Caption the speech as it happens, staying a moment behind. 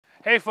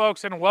Hey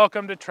folks, and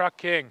welcome to Truck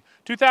King.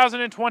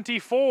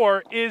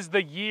 2024 is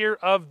the year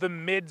of the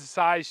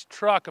mid-size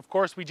truck. Of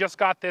course, we just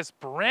got this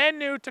brand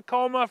new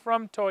Tacoma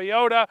from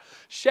Toyota.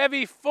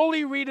 Chevy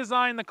fully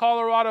redesigned the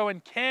Colorado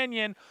and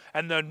Canyon,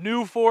 and the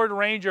new Ford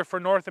Ranger for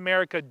North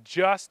America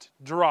just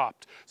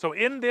dropped. So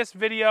in this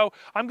video,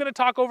 I'm going to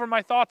talk over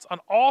my thoughts on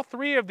all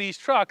three of these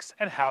trucks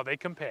and how they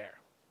compare.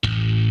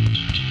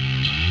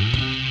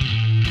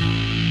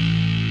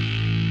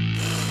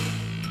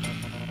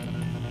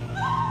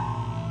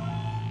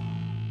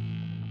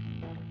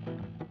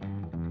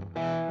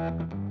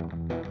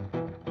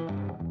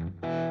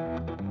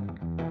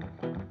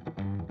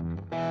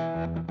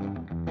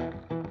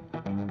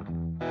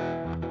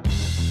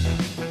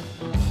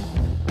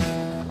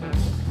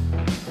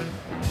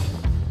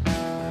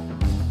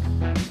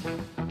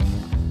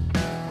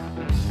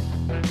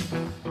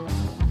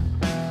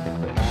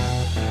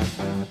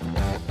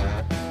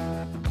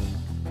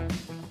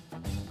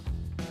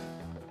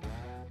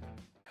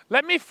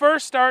 Let me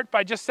first start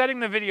by just setting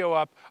the video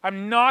up.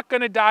 I'm not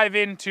going to dive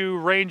into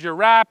Ranger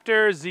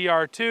Raptor,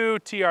 ZR2,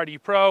 TRD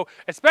Pro,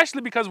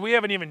 especially because we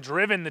haven't even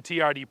driven the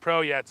TRD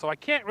Pro yet, so I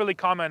can't really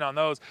comment on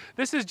those.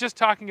 This is just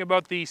talking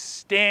about the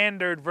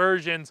standard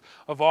versions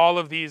of all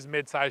of these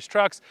mid-size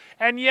trucks.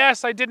 And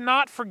yes, I did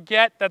not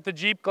forget that the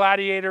Jeep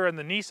Gladiator and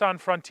the Nissan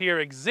Frontier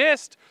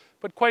exist,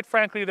 but quite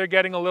frankly, they're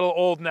getting a little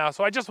old now.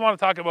 So I just want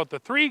to talk about the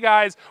three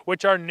guys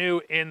which are new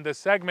in the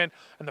segment.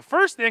 And the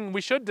first thing we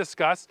should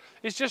discuss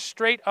is just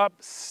straight up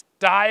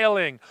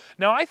styling.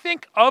 Now, I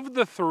think of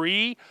the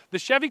three, the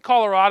Chevy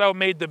Colorado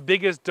made the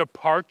biggest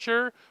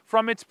departure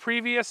from its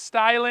previous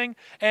styling.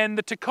 And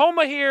the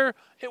Tacoma here,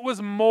 it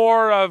was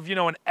more of,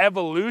 an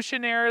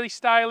evolutionary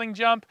styling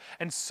jump,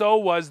 and so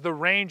was the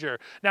Ranger.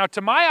 Now,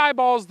 to my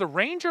eyeballs, the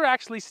Ranger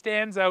actually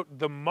stands out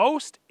the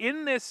most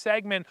in this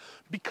segment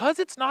because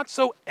it's not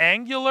so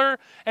angular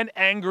and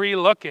angry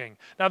looking.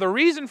 Now, the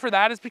reason for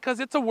that is because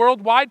it's a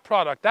worldwide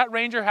product. That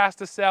Ranger has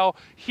to sell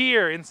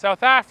here in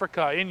South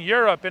Africa, in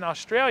Europe, in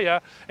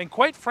Australia, and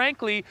quite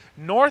frankly,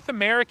 North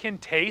American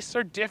tastes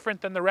are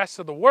different than the rest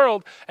of the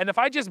world. And if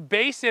I just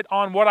base it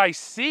on what I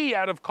see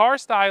out of car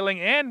styling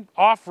and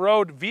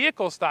off-road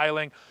vehicle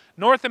styling,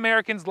 North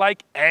Americans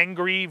like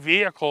angry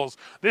vehicles.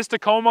 This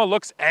Tacoma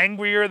looks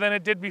angrier than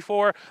it did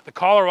before. The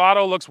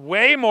Colorado looks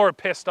way more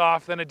pissed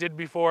off than it did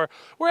before.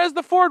 Whereas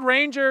the Ford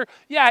Ranger,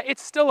 yeah,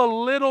 it's still a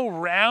little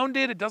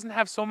rounded. It doesn't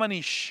have so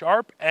many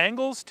sharp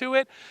angles to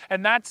it.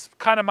 And that's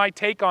kind of my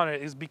take on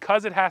it, is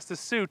because it has to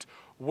suit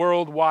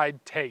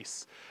worldwide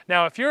tastes.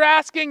 Now, if you're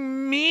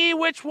asking me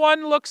which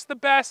one looks the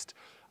best,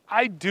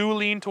 I do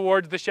lean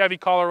towards the Chevy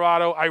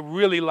Colorado. I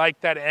really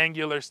like that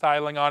angular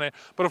styling on it.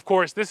 But of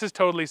course, this is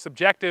totally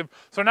subjective.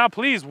 So now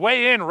please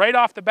weigh in right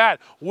off the bat.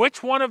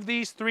 Which one of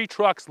these three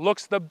trucks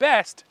looks the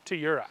best to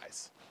your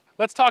eyes?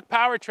 Let's talk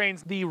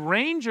powertrains. The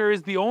Ranger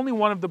is the only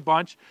one of the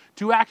bunch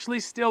to actually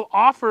still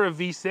offer a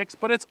V6,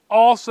 but it's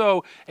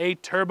also a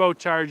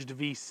turbocharged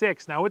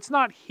V6. Now, it's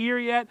not here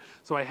yet,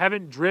 so I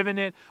haven't driven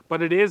it,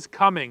 but it is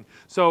coming.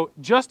 So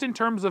just in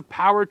terms of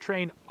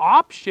powertrain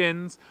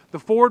options, the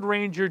Ford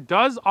Ranger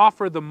does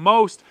offer the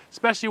most,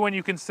 especially when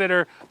you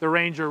consider the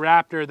Ranger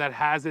Raptor that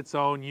has its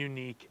own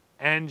unique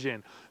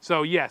engine.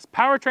 So yes,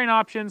 powertrain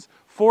options,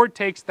 Ford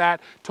takes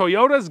that.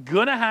 Toyota's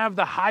gonna have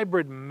the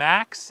Hybrid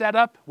Max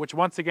setup, which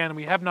once again,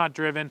 we have not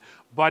driven,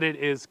 but it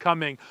is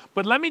coming.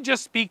 But let me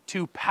just speak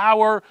to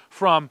power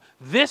from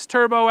this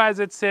turbo as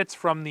it sits,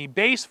 from the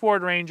base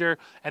Ford Ranger,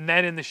 and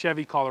then in the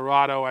Chevy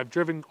Colorado. I've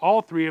driven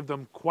all three of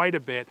them quite a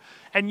bit.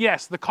 And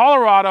yes, the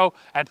Colorado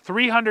at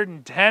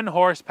 310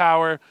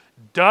 horsepower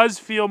does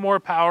feel more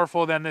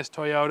powerful than this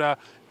Toyota,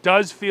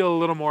 does feel a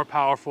little more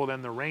powerful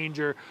than the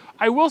Ranger.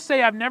 I will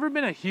say I've never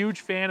been a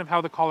huge fan of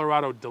how the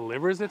Colorado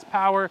delivers its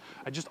power.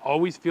 I just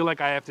always feel like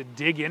I have to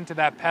dig into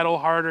that pedal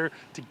harder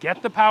to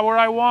get the power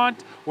I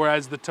want,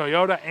 whereas the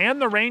Toyota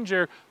and the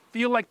Ranger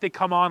feel like they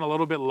come on a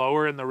little bit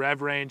lower in the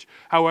rev range.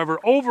 However,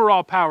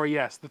 overall power,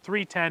 yes, the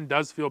 310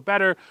 does feel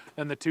better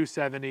than the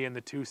 270 and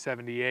the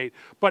 278.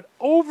 But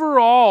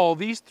overall,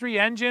 these three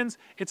engines,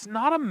 it's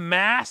not a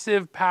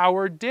massive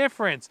power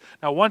difference.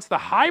 Now, once the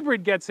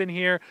hybrid gets in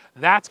here,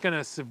 that's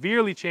gonna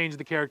severely change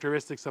the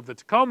characteristics of the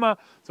Tacoma,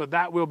 so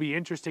that will be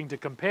interesting to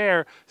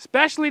compare,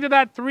 especially to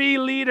that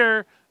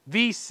 3-liter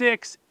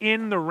V6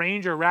 in the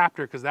Ranger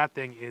Raptor, because that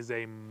thing is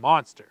a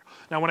monster.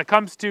 Now, when it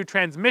comes to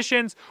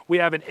transmissions, we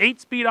have an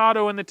 8-speed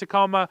auto in the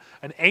Tacoma,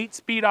 an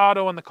 8-speed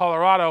auto in the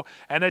Colorado,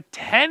 and a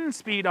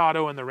 10-speed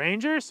auto in the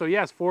Ranger. So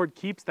yes, Ford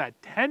keeps that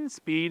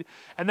 10-speed.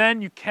 And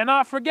then you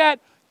cannot forget,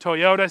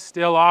 Toyota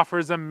still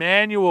offers a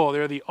manual.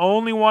 They're the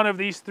only one of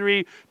these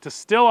three to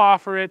still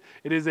offer it.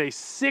 It is a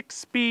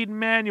 6-speed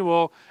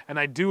manual, and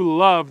I do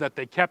love that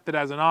they kept it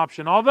as an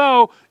option.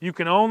 Although you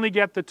can only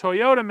get the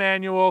Toyota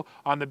manual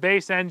on the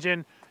base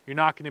engine, you're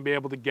not going to be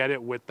able to get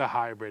it with the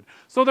hybrid.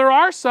 So there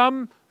are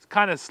some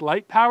kind of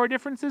slight power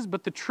differences,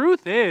 but the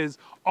truth is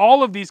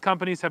all of these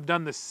companies have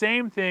done the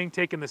same thing,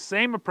 taken the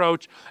same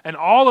approach, and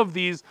all of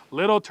these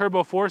little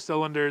turbo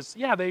 4-cylinders,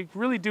 yeah, they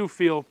really do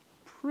feel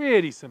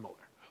pretty similar.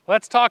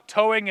 Let's talk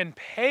towing and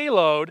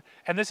payload,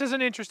 and this is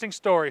an interesting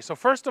story. So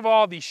first of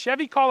all, the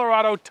Chevy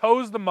Colorado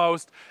tows the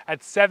most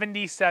at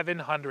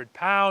 7,700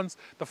 pounds.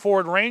 The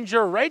Ford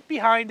Ranger right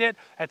behind it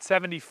at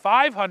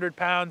 7,500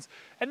 pounds.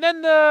 And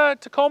then the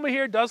Tacoma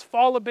here does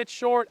fall a bit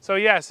short. So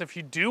yes, if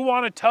you do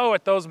want to tow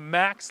at those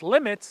max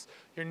limits,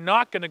 you're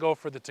not going to go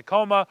for the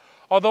Tacoma.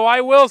 Although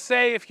I will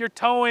say if you're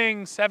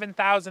towing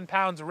 7,000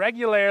 pounds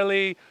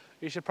regularly,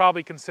 you should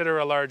probably consider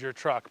a larger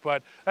truck,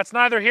 but that's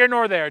neither here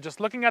nor there.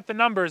 Just looking at the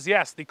numbers,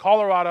 yes, the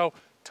Colorado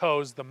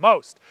tows the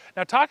most.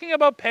 Now talking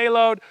about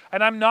payload,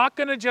 and I'm not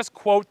gonna just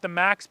quote the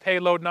max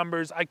payload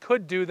numbers, I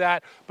could do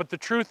that, but the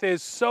truth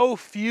is so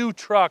few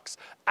trucks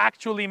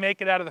actually make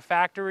it out of the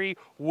factory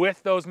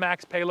with those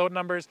max payload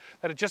numbers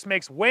that it just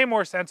makes way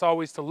more sense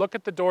always to look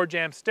at the door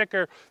jam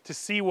sticker to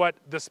see what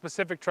the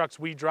specific trucks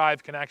we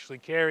drive can actually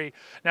carry.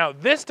 Now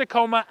this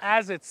Tacoma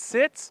as it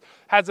sits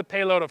has a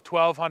payload of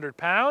 1,200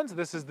 pounds.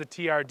 This is the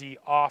TRD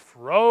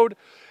off-road.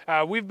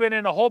 We've been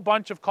in a whole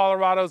bunch of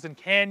Colorados and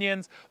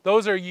Canyons.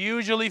 Those are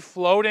usually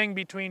floating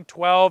between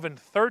 1,200 and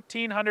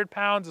 1,300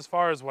 pounds as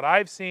far as what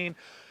I've seen.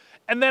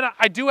 And then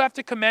I do have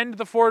to commend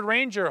the Ford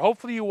Ranger.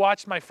 Hopefully you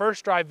watched my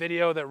first drive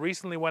video that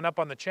recently went up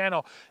on the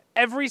channel.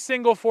 Every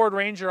single Ford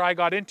Ranger I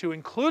got into,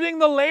 including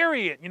the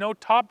Lariat, you know,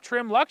 top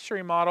trim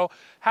luxury model,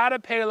 had a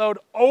payload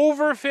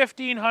over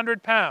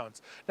 1,500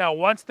 pounds. Now,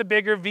 once the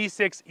bigger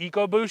V6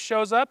 EcoBoost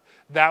shows up,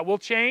 that will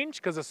change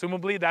because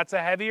assumably that's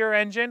a heavier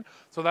engine,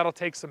 so that'll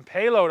take some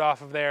payload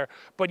off of there.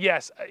 But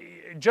yes,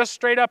 just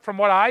straight up from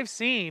what I've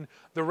seen,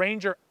 the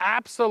Ranger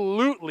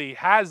absolutely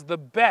has the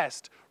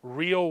best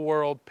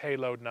real-world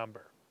payload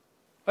number.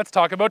 Let's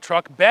talk about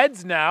truck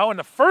beds now, and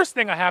the first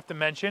thing I have to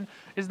mention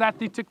is that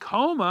the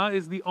Tacoma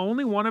is the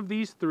only one of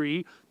these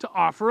three to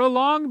offer a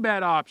long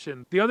bed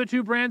option. The other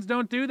two brands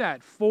don't do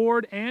that.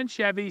 Ford and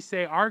Chevy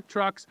say our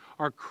trucks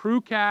are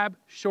crew cab,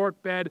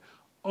 short bed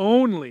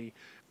only.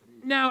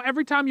 Now,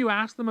 every time you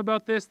ask them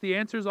about this, the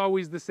answer is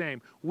always the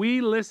same.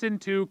 We listen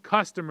to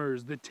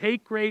customers. The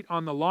take rate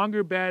on the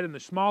longer bed and the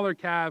smaller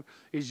cab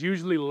is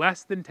usually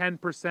less than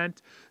 10%.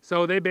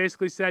 So they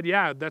basically said,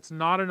 yeah, that's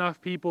not enough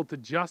people to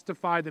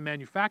justify the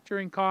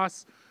manufacturing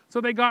costs,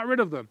 so they got rid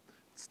of them.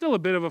 Still a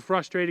bit of a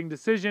frustrating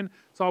decision.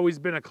 It's always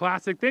been a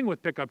classic thing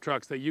with pickup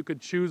trucks that you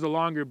could choose a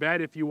longer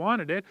bed if you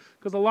wanted it,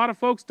 because a lot of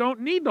folks don't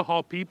need to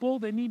haul people,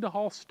 they need to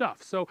haul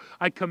stuff. So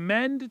I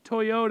commend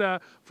Toyota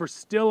for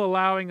still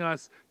allowing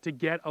us to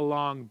get a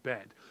long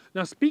bed.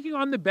 Now, speaking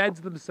on the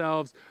beds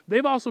themselves,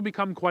 they've also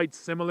become quite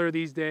similar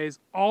these days.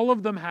 All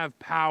of them have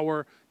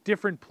power,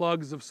 different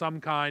plugs of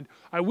some kind.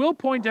 I will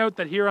point out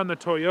that here on the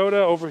Toyota,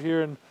 over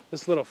here in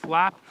this little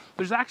flap,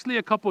 there's actually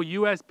a couple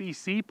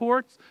USB-C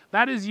ports.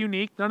 That is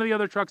unique. None of the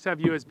other trucks have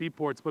USB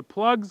ports, but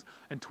plugs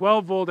and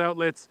 12-volt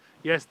outlets,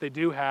 yes, they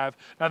do have.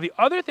 Now, the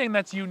other thing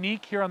that's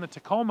unique here on the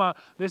Tacoma,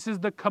 this is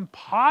the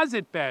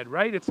composite bed,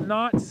 right? It's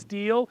not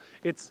steel,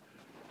 it's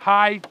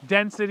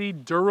high-density,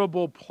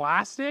 durable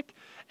plastic.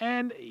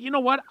 And you know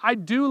what? I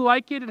do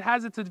like it. It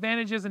has its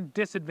advantages and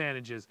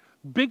disadvantages.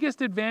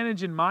 Biggest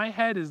advantage in my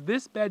head is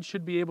this bed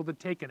should be able to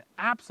take an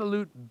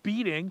absolute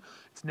beating.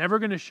 It's never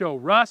going to show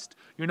rust.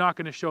 You're not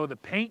going to show the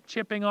paint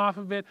chipping off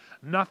of it,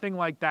 nothing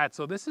like that.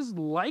 So this is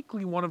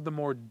likely one of the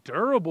more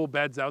durable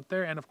beds out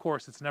there, and of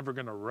course it's never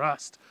going to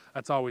rust.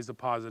 That's always a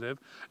positive.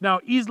 Now,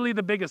 easily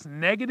the biggest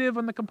negative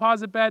on the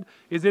composite bed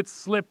is it's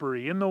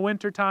slippery. In the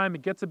wintertime,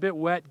 it gets a bit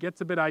wet,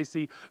 gets a bit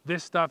icy.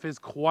 This stuff is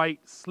quite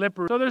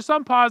slippery. So there's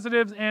some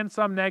positives and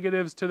some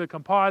negatives to the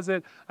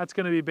composite. That's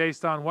going to be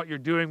based on what you're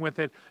doing with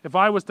it. If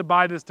I was to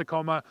buy this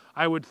Tacoma,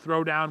 I would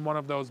throw down one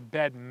of those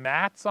bed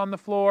mats on the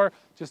floor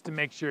just to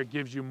make sure it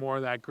gives you more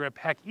of that grip.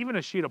 Heck, even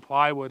a sheet of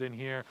plywood in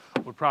here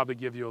would probably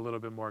give you a little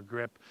bit more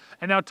grip.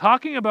 And now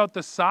talking about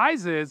the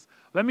sizes,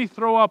 let me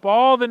throw up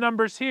all the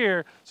numbers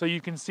here so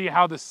you can see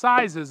how the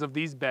sizes of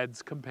these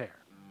beds compare.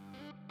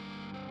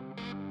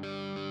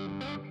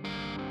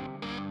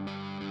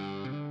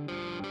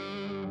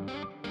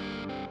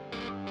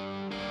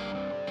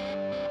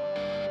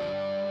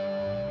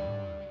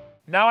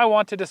 Now I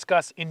want to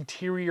discuss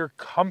interior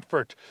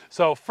comfort.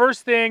 So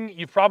first thing,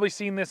 you've probably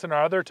seen this in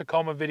our other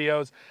Tacoma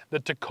videos, the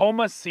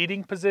Tacoma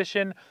seating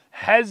position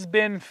has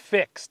been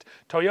fixed.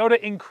 Toyota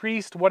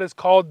increased what is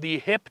called the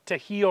hip to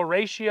heel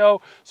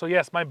ratio. So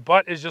yes, my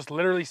butt is just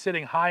literally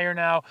sitting higher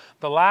now.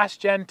 The last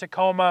gen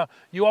Tacoma,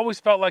 you always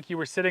felt like you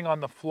were sitting on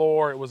the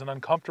floor. It was an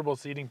uncomfortable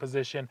seating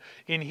position.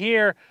 In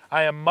here,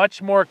 I am much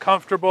more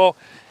comfortable.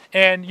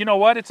 And you know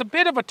what? It's a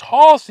bit of a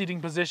tall seating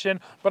position,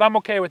 but I'm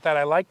okay with that.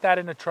 I like that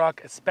in a truck,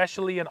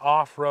 especially an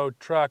off-road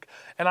truck.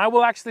 And I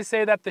will actually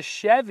say that the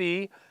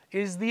Chevy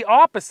is the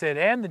opposite,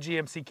 and the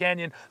GMC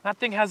Canyon. That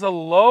thing has a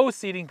low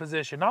seating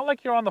position. Not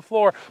like you're on the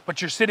floor,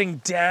 but you're sitting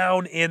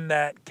down in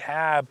that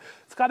cab.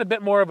 It's got a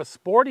bit more of a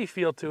sporty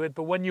feel to it,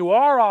 but when you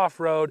are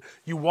off-road,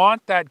 you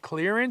want that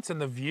clearance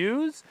and the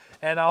views,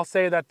 and I'll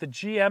say that the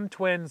GM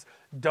twins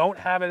don't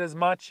have it as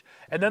much.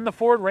 And then the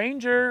Ford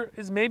Ranger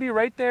is maybe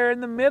right there in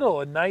the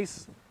middle, a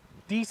nice,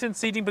 decent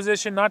seating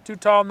position, not too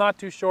tall, not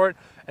too short,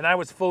 and I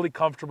was fully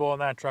comfortable in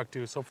that truck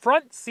too. So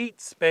front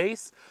seat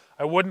space,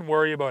 I wouldn't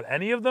worry about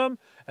any of them.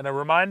 And a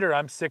reminder,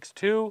 I'm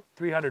 6'2",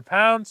 300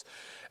 pounds.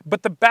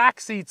 But the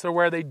back seats are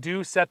where they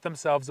do set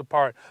themselves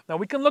apart. Now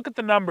we can look at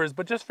the numbers,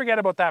 but just forget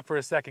about that for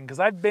a second, because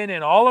I've been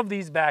in all of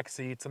these back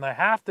seats and I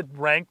have to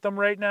rank them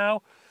right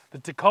now. The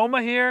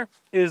Tacoma here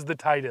is the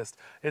tightest.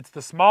 It's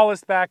the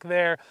smallest back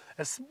there,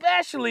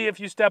 especially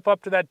if you step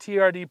up to that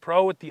TRD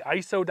Pro with the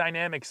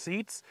isodynamic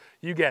seats,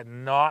 you get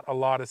not a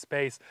lot of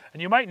space.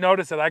 And you might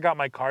notice that I got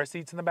my car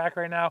seats in the back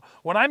right now.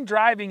 When I'm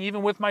driving,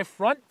 even with my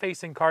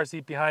front-facing car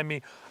seat behind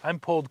me, I'm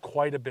pulled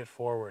quite a bit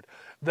forward.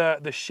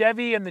 The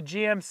Chevy and the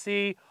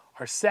GMC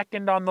are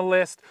second on the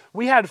list.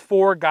 We had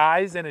 4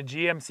 guys in a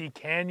GMC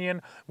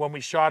Canyon when we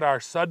shot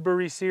our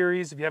Sudbury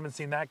series. If you haven't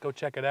seen that, go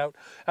check it out.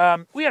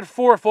 We had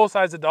 4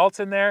 full-size adults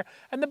in there,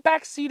 and the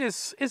back seat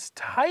is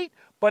tight,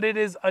 but it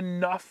is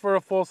enough for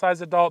a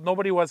full-size adult.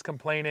 Nobody was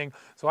complaining,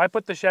 so I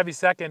put the Chevy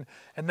second,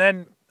 and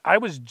then I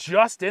was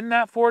just in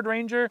that Ford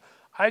Ranger.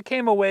 I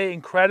came away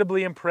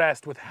incredibly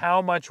impressed with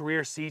how much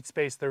rear seat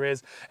space there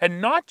is.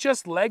 And not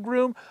just leg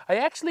room, I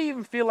actually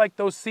even feel like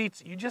those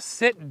seats, you just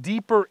sit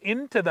deeper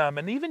into them.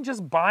 And even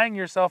just buying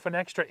yourself an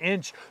extra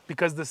inch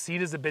because the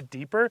seat is a bit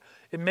deeper,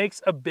 it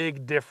makes a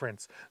big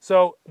difference.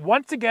 So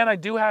once again, I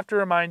do have to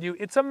remind you,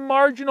 it's a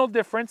marginal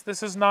difference.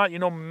 This is not,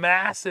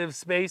 massive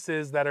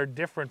spaces that are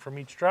different from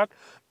each truck.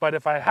 But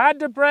if I had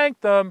to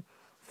rank them,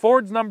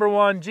 Ford's number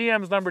 1,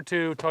 GM's number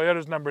 2,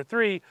 Toyota's number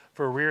 3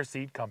 for rear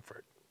seat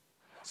comfort.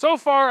 So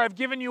far, I've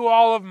given you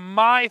all of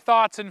my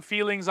thoughts and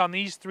feelings on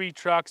these 3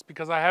 trucks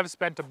because I have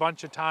spent a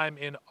bunch of time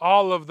in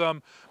all of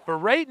them. But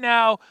right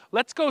now,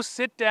 let's go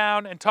sit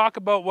down and talk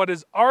about what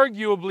is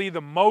arguably the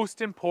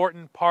most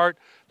important part,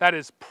 that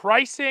is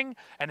pricing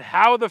and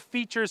how the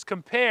features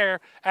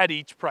compare at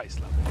each price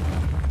level.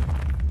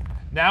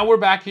 Now we're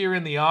back here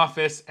in the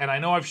office, and I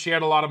know I've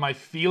shared a lot of my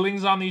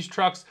feelings on these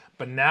trucks,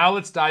 but now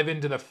let's dive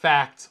into the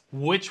facts.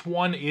 Which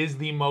one is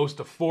the most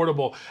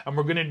affordable? And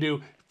we're gonna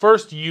do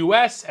first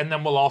US, and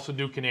then we'll also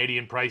do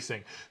Canadian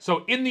pricing.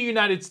 So in the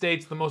United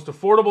States, the most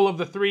affordable of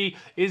the 3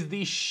 is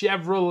the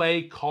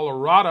Chevrolet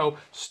Colorado,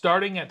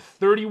 starting at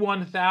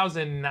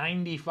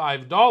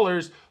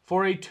 $31,095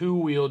 for a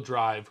 2-wheel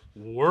drive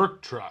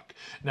work truck.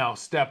 Now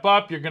step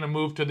up, you're gonna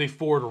move to the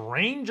Ford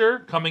Ranger,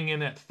 coming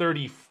in at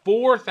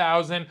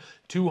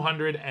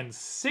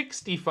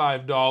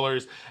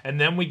 $34,265,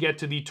 and then we get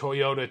to the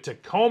Toyota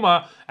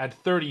Tacoma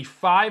at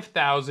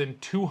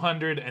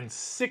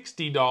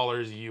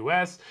 $35,260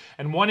 US.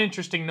 And one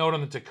interesting note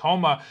on the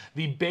Tacoma,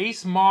 the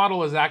base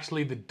model is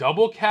actually the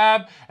double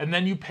cab, and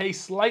then you pay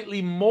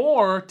slightly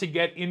more to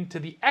get into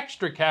the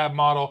extra cab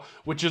model,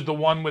 which is the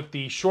one with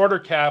the shorter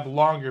cab,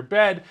 longer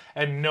bed,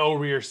 and no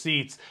rear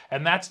seats.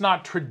 And that's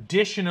not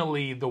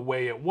traditionally the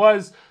way it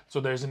was,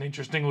 so there's an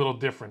interesting little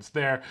difference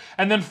there.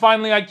 And then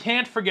finally, I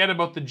can't forget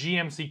about the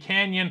GMC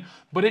Canyon,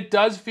 but it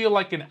does feel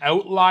like an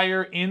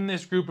outlier in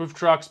this group of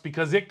trucks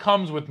because it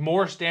comes with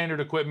more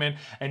standard equipment,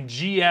 and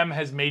GM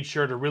has made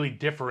sure to really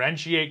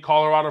differentiate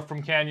Colorado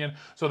from Canyon.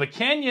 So the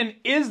Canyon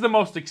is the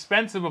most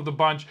expensive of the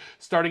bunch,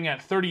 starting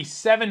at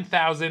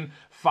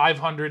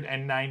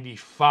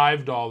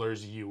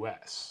 $37,595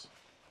 US.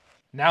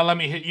 Now let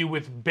me hit you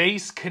with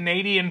base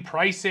Canadian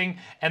pricing,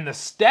 and the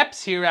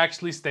steps here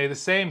actually stay the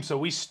same. So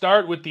we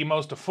start with the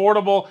most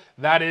affordable,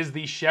 that is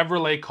the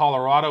Chevrolet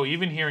Colorado,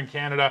 even here in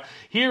Canada.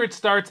 Here it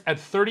starts at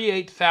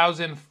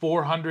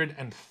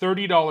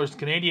 $38,430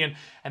 Canadian,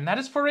 and that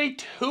is for a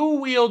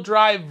 2-wheel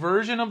drive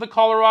version of the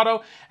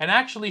Colorado. And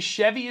actually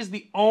Chevy is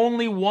the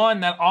only one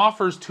that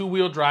offers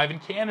 2-wheel drive in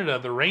Canada.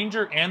 The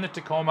Ranger and the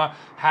Tacoma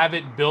have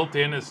it built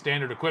in as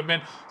standard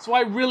equipment. So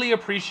I really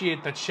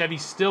appreciate that Chevy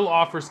still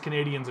offers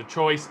Canadians a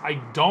choice. I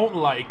don't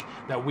like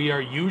that we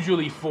are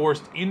usually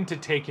forced into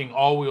taking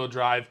all-wheel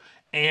drive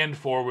and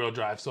 4-wheel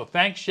drive. So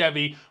thanks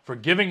Chevy for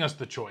giving us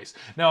the choice.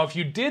 Now, if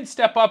you did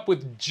step up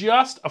with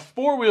just a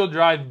 4-wheel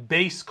drive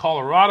base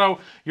Colorado,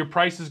 your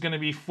price is going to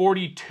be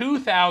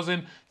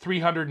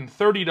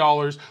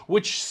 $42,330,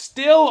 which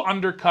still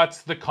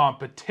undercuts the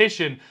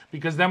competition,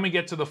 because then we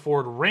get to the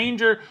Ford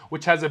Ranger,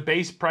 which has a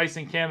base price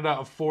in Canada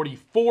of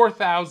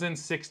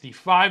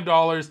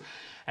 $44,065.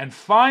 And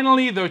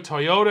finally, the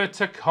Toyota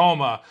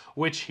Tacoma,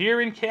 which here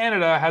in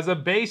Canada has a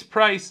base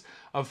price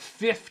of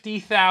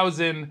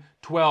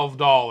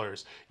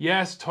 $50,012.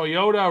 Yes,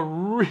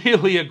 Toyota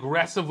really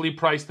aggressively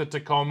priced the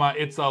Tacoma.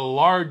 It's a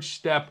large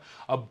step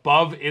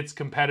above its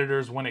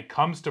competitors when it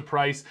comes to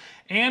price,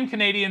 and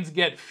Canadians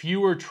get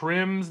fewer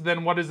trims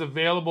than what is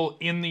available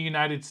in the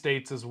United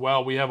States as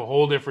well. We have a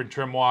whole different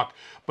trim walk,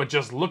 but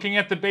just looking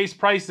at the base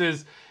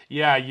prices,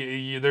 yeah,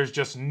 there's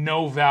just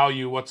no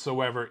value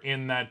whatsoever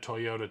in that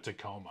Toyota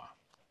Tacoma.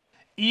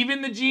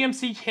 Even the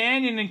GMC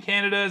Canyon in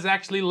Canada is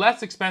actually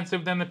less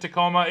expensive than the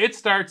Tacoma. It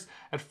starts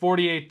at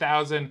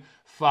 $48,500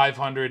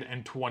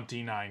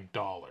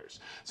 $529.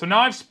 So now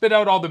I've spit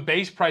out all the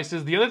base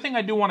prices. The other thing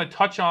I do want to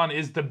touch on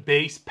is the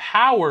base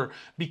power,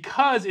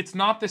 because it's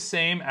not the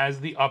same as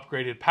the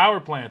upgraded power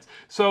plants.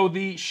 So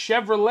the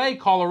Chevrolet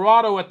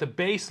Colorado at the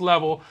base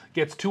level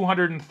gets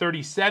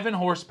 237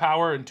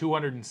 horsepower and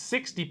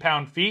 260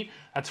 pound-feet.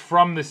 That's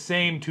from the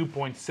same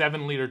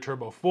 2.7 liter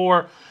turbo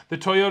 4. The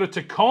Toyota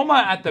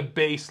Tacoma at the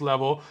base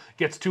level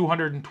gets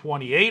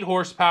 228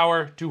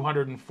 horsepower,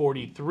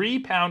 243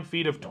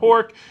 pound-feet of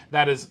torque.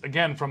 That is,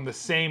 again, from the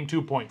same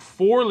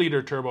 2.4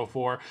 liter turbo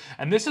 4.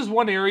 And this is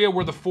one area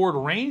where the Ford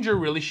Ranger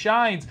really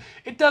shines.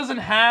 It doesn't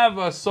have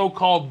a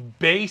so-called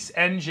base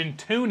engine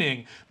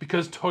tuning,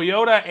 because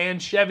Toyota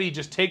and Chevy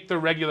just take the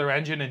regular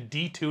engine and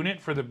detune it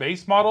for the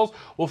base models.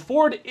 Well,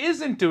 Ford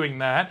isn't doing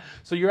that,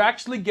 so you're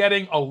actually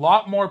getting a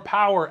lot more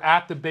power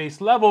at the base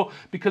level,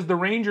 because the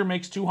Ranger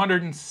makes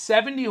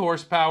 270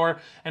 horsepower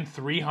and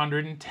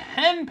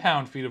 310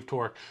 pound-feet of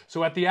torque.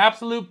 So at the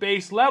absolute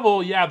base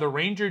level, yeah, the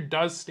Ranger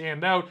does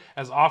stand out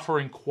as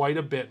offering quite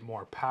a bit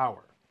more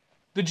power.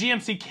 The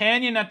GMC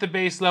Canyon at the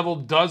base level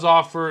does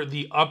offer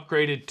the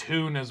upgraded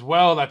tune as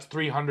well. That's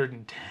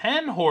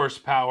 310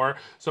 horsepower,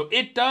 so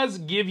it does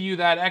give you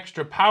that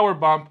extra power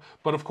bump,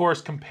 but of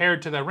course,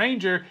 compared to the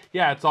Ranger,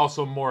 yeah, it's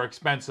also more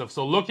expensive.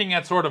 So looking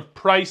at sort of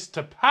price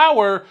to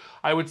power,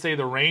 I would say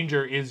the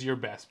Ranger is your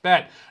best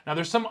bet. Now,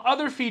 there's some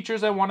other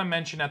features I want to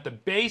mention at the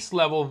base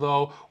level,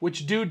 though,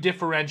 which do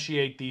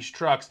differentiate these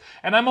trucks.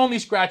 And I'm only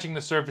scratching the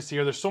surface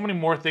here. There's so many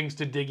more things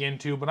to dig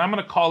into, but I'm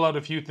going to call out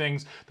a few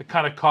things that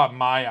kind of caught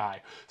my eye.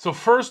 So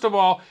first of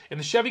all, in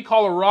the Chevy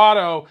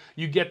Colorado,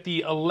 you get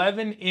the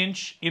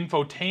 11-inch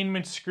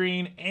infotainment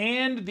screen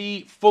and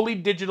the fully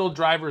digital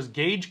driver's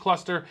gauge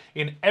cluster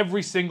in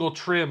every single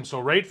trim. So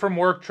right from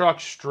work truck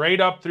straight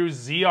up through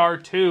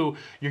ZR2,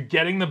 you're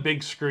getting the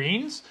big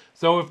screens.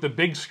 So if the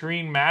big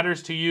screen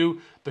matters to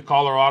you, the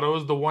Colorado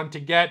is the one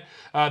to get.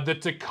 The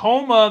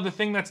Tacoma, the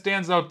thing that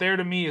stands out there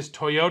to me is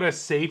Toyota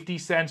Safety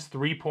Sense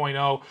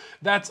 3.0.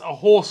 That's a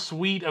whole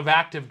suite of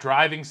active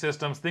driving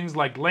systems, things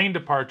like lane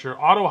departure,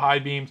 auto high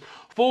beams,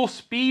 full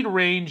speed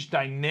range,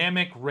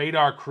 dynamic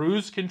radar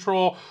cruise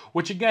control,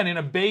 which again, in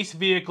a base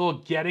vehicle,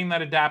 getting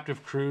that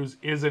adaptive cruise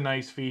is a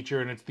nice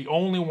feature, and it's the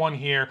only one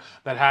here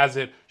that has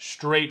it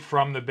straight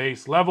from the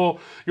base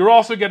level. You're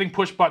also getting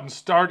push button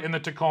start in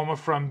the Tacoma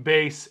from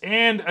base,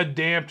 and a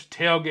damped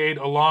tailgate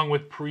along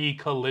with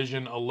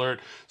pre-collision alert.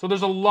 So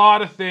there's a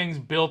lot of things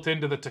built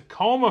into the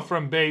Tacoma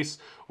from base,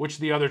 which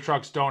the other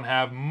trucks don't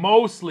have,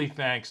 mostly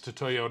thanks to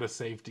Toyota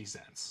Safety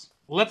Sense.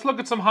 Let's look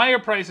at some higher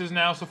prices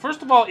now. So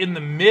first of all, in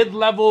the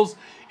mid-levels,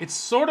 it's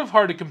sort of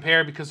hard to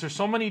compare because there's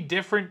so many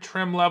different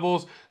trim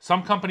levels.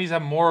 Some companies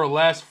have more or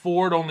less.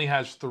 Ford only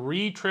has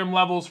 3 trim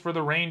levels for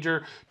the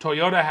Ranger.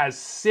 Toyota has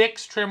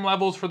 6 trim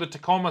levels for the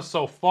Tacoma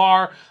so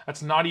far.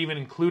 That's not even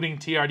including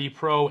TRD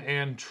Pro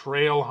and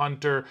Trail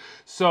Hunter.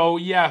 So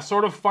yeah,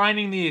 sort of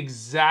finding the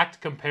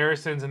exact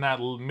comparisons in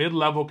that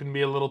mid-level can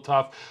be a little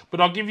tough,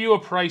 but I'll give you a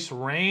price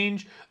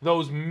range.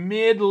 Those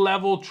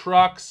mid-level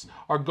trucks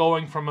are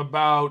going from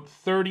about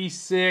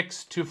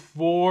 $36,000 to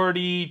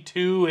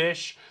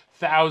 $42,000-ish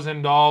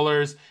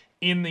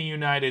in the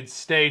United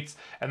States.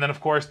 And then of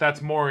course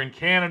that's more in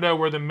Canada,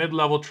 where the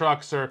mid-level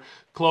trucks are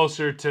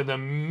closer to the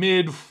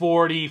mid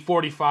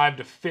 $45,000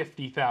 to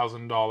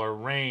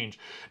 $50,000 range.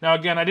 Now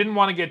again, I didn't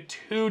want to get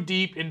too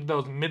deep into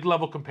those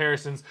mid-level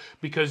comparisons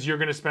because you're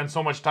going to spend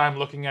so much time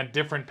looking at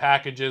different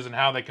packages and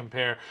how they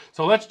compare.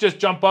 So let's just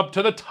jump up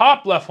to the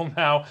top level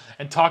now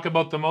and talk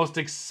about the most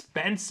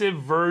expensive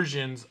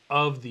versions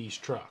of these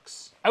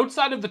trucks.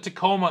 Outside of the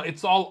Tacoma,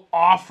 it's all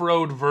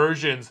off-road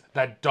versions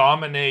that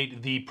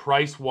dominate the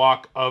price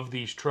walk of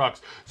these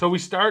trucks. So we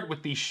start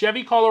with the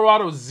Chevy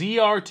Colorado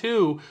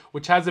ZR2,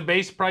 which has a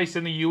base price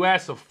in the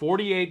US of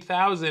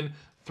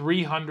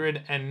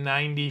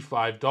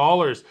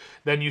 $48,395.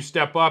 Then you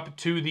step up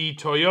to the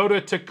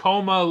Toyota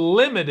Tacoma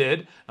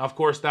Limited. Now, of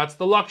course, that's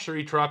the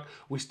luxury truck.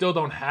 We still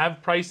don't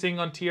have pricing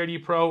on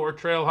TRD Pro or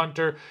Trail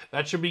Hunter.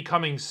 That should be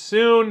coming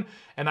soon,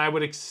 and I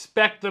would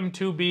expect them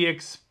to be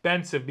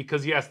expensive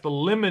because, yes, the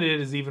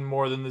Limited is even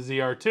more than the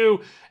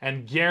ZR2,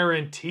 and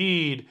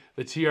guaranteed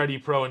the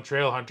TRD Pro and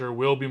Trail Hunter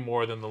will be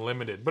more than the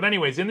Limited. But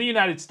anyways, in the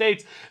United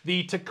States,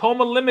 the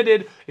Tacoma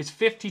Limited is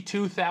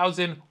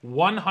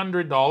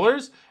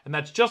 $52,100, and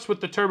that's just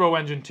with the turbo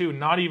engine too,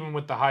 not even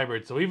with the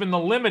hybrid. So even the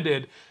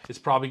Limited is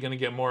probably going to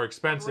get more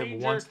expensive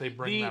once they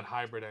bring that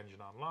hybrid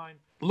engine online.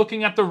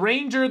 Looking at the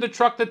Ranger, the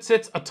truck that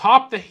sits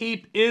atop the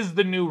heap is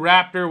the new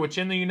Raptor, which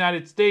in the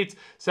United States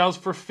sells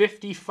for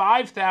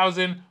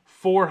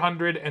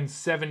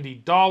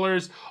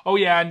 $55,470. Oh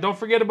yeah, and don't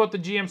forget about the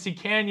GMC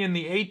Canyon.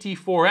 The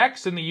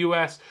AT4X in the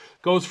US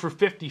goes for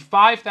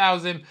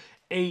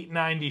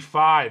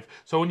 $55,895.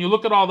 So when you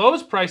look at all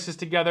those prices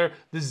together,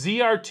 the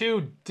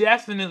ZR2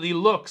 definitely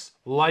looks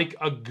like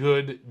a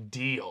good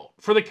deal.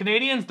 For the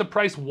Canadians, the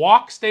price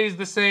walk stays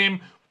the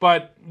same,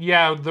 but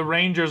yeah, the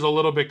Ranger's a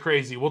little bit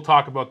crazy. We'll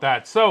talk about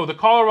that. So the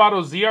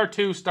Colorado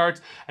ZR2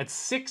 starts at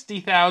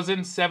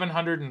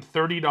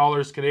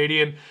 $60,730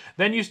 Canadian.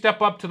 Then you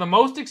step up to the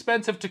most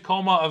expensive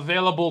Tacoma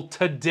available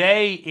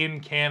today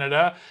in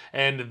Canada,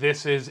 and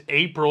this is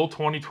April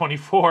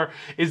 2024,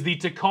 is the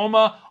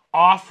Tacoma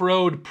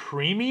Off-Road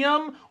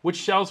Premium,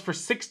 which sells for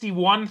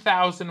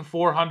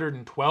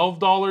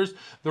 $61,412.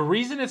 The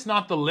reason it's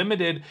not the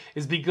Limited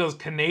is because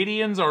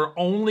Canadians are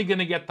only going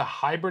to get the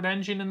hybrid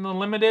engine in the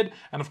Limited,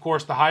 and of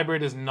course the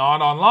hybrid is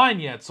not online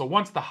yet. So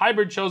once the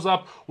hybrid shows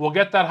up, we'll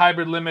get that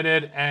hybrid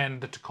Limited,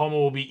 and the Tacoma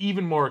will be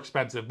even more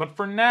expensive. But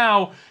for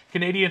now,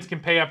 Canadians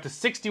can pay up to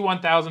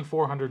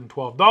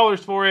 $61,412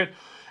 for it.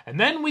 And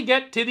then we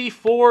get to the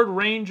Ford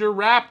Ranger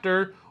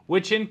Raptor,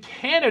 which in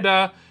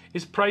Canada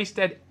is priced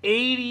at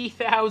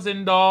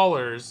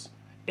 $80,000,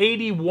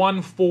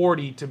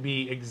 $81,440 to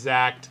be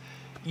exact.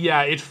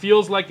 Yeah, it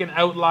feels like an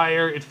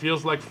outlier. It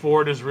feels like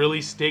Ford is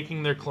really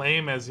staking their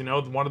claim as, you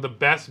know, one of the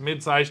best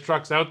midsize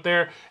trucks out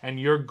there, and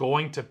you're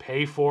going to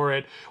pay for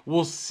it.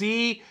 We'll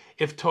see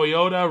if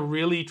Toyota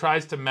really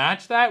tries to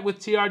match that with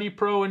TRD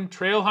Pro and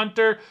Trail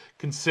Hunter,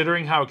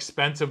 considering how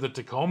expensive the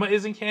Tacoma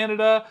is in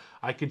Canada.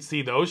 I could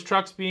see those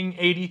trucks being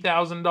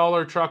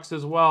 $80,000 trucks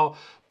as well,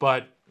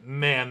 but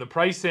man, the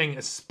pricing,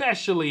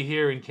 especially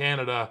here in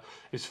Canada,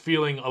 is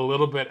feeling a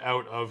little bit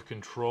out of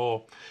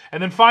control.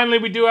 And then finally,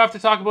 we do have to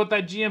talk about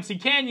that GMC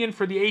Canyon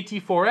for the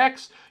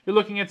AT4X. You're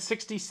looking at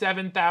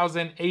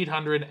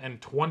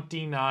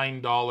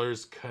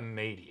 $67,829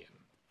 Canadian.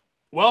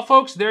 Well,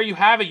 folks, there you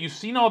have it. You've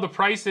seen all the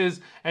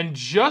prices, and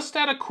just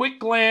at a quick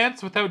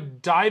glance,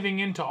 without diving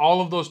into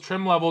all of those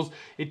trim levels,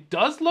 it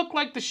does look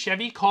like the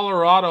Chevy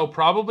Colorado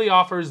probably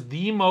offers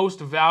the most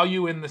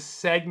value in the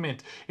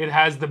segment. It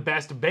has the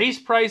best base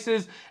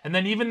prices, and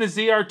then even the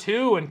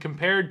ZR2, and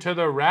compared to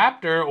the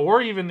Raptor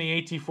or even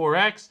the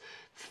AT4X,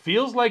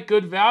 feels like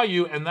good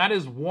value, and that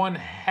is one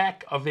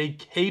heck of a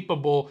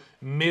capable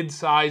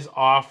mid-size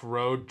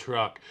off-road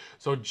truck.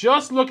 So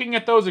just looking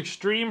at those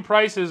extreme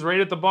prices right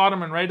at the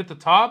bottom and right at the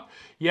top,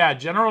 yeah,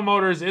 General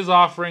Motors is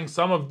offering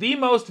some of the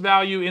most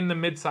value in the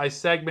mid-size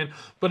segment,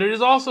 but it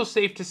is also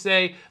safe to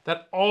say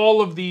that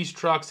all of these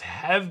trucks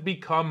have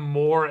become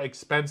more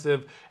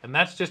expensive, and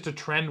that's just a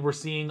trend we're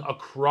seeing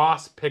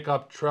across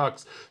pickup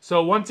trucks.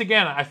 So once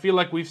again, I feel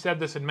like we've said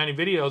this in many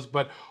videos,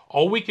 but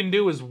all we can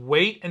do is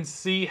wait and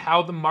see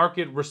how the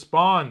market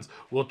responds.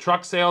 Will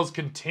truck sales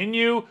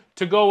continue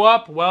to go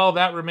up? Well,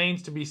 that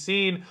remains to be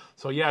seen.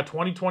 So yeah,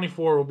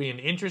 2024 will be an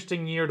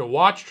interesting year to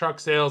watch truck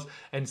sales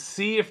and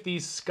see if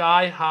these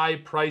sky-high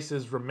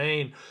prices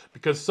remain,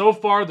 because so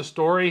far the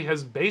story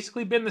has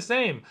basically been the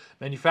same.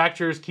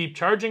 Manufacturers keep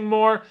charging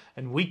more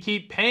and we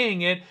keep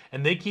paying it,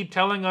 and they keep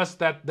telling us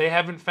that they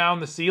haven't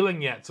found the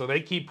ceiling yet. So they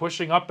keep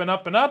pushing up and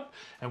up and up,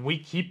 and we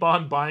keep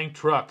on buying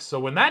trucks. So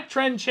when that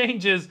trend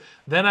changes,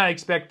 then I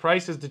expect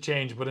prices to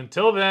change. But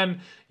until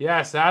then,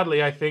 yeah,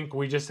 sadly, I think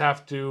we just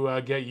have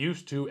to get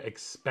used to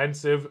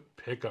expensive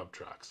pickup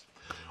trucks.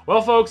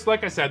 Well, folks,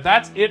 like I said,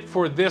 that's it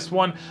for this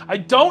one. I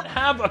don't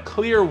have a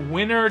clear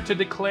winner to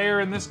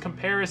declare in this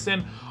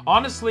comparison.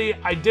 Honestly,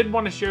 I did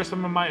want to share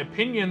some of my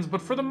opinions,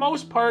 but for the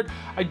most part,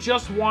 I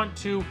just want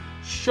to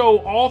show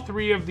all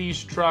three of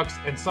these trucks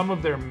and some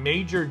of their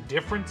major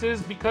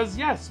differences, because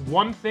yes,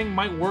 one thing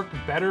might work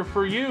better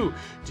for you.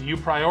 Do you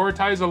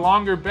prioritize a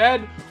longer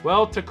bed?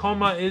 Well,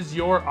 Tacoma is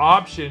your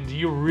option. Do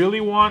you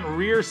really want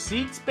rear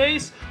seat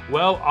space?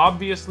 Well,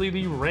 obviously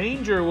the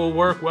Ranger will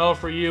work well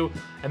for you.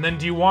 And then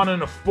do you want an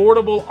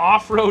affordable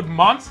off-road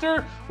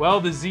monster? Well,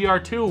 the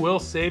ZR2 will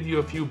save you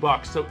a few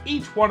bucks. So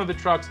each one of the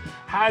trucks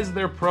has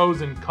their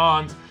pros and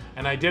cons,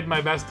 and I did my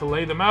best to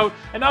lay them out.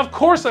 And of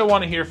course I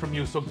want to hear from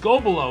you, so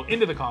go below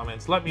into the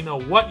comments. Let me know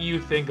what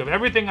you think of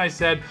everything I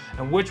said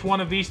and which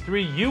one of these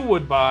three you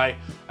would buy.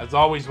 As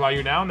always, while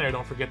you're down there,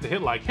 don't forget to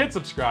hit like, hit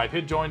subscribe,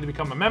 hit join to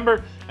become a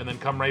member, and then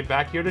come right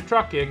back here to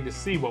Trucking to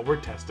see what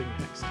we're testing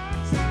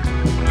next.